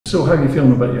So how are you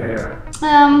feeling about your hair?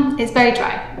 It's very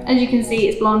dry. As you can see,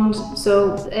 it's blonde,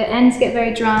 so it ends get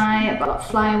very dry. I've got a lot of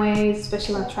flyaways,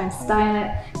 especially when I try and style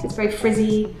it. It's very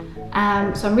frizzy.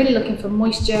 So I'm really looking for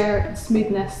moisture and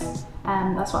smoothness.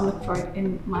 That's what I'm looking for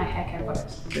in my hair care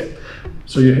products. Yeah.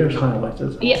 So your hair's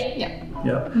highlighted?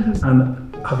 Yeah.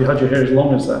 And have you had your hair as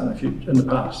long as that in the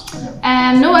past?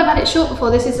 Yeah. No, I've had it short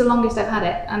before. This is the longest I've had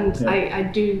it, and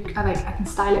I can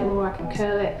style it more, I can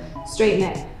curl it, straighten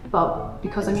it. But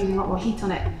because I'm using a lot more heat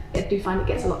on it, I do find it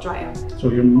gets a lot drier. So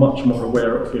you're much more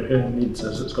aware of your hair needs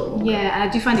as it's got longer. Yeah, and I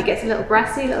do find it gets a little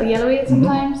brassy, a little yellowy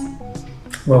sometimes.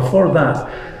 Well, for that,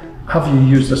 have you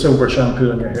used a silver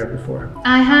shampoo on your hair before?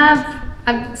 I have.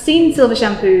 I've seen silver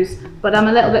shampoos, but I'm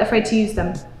a little bit afraid to use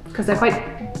them because they're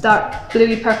quite dark,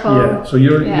 bluey purple. Yeah, so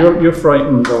you're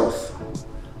frightened of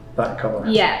that colour.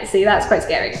 Yeah, see, that's quite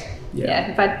scary.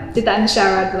 Yeah. If I did that in the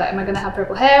shower, I'd be like, am I going to have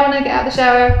purple hair when I get out of the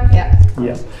shower? Yeah.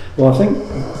 Yeah. Well, I think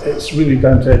it's really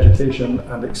down to education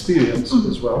and experience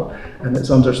as well, and it's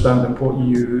understanding what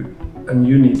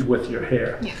you need with your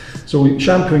hair. Yeah. So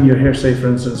shampooing your hair, say for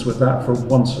instance, with that for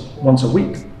once a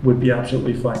week would be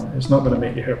absolutely fine. It's not going to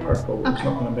make your hair purple. Okay. It's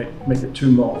not going to make it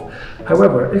too mauve.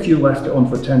 However, if you left it on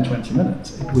for 10-20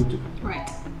 minutes, it would do. Right.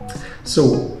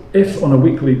 So if on a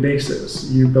weekly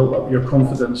basis you build up your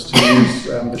confidence to use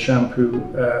the shampoo,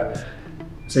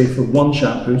 say for one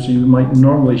shampoo, so you might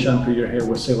normally shampoo your hair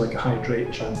with say like a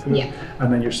hydrate shampoo,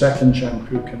 and then your second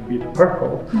shampoo can be the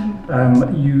purple,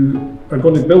 you are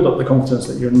going to build up the confidence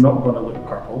that you're not going to look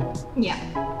purple. Yeah.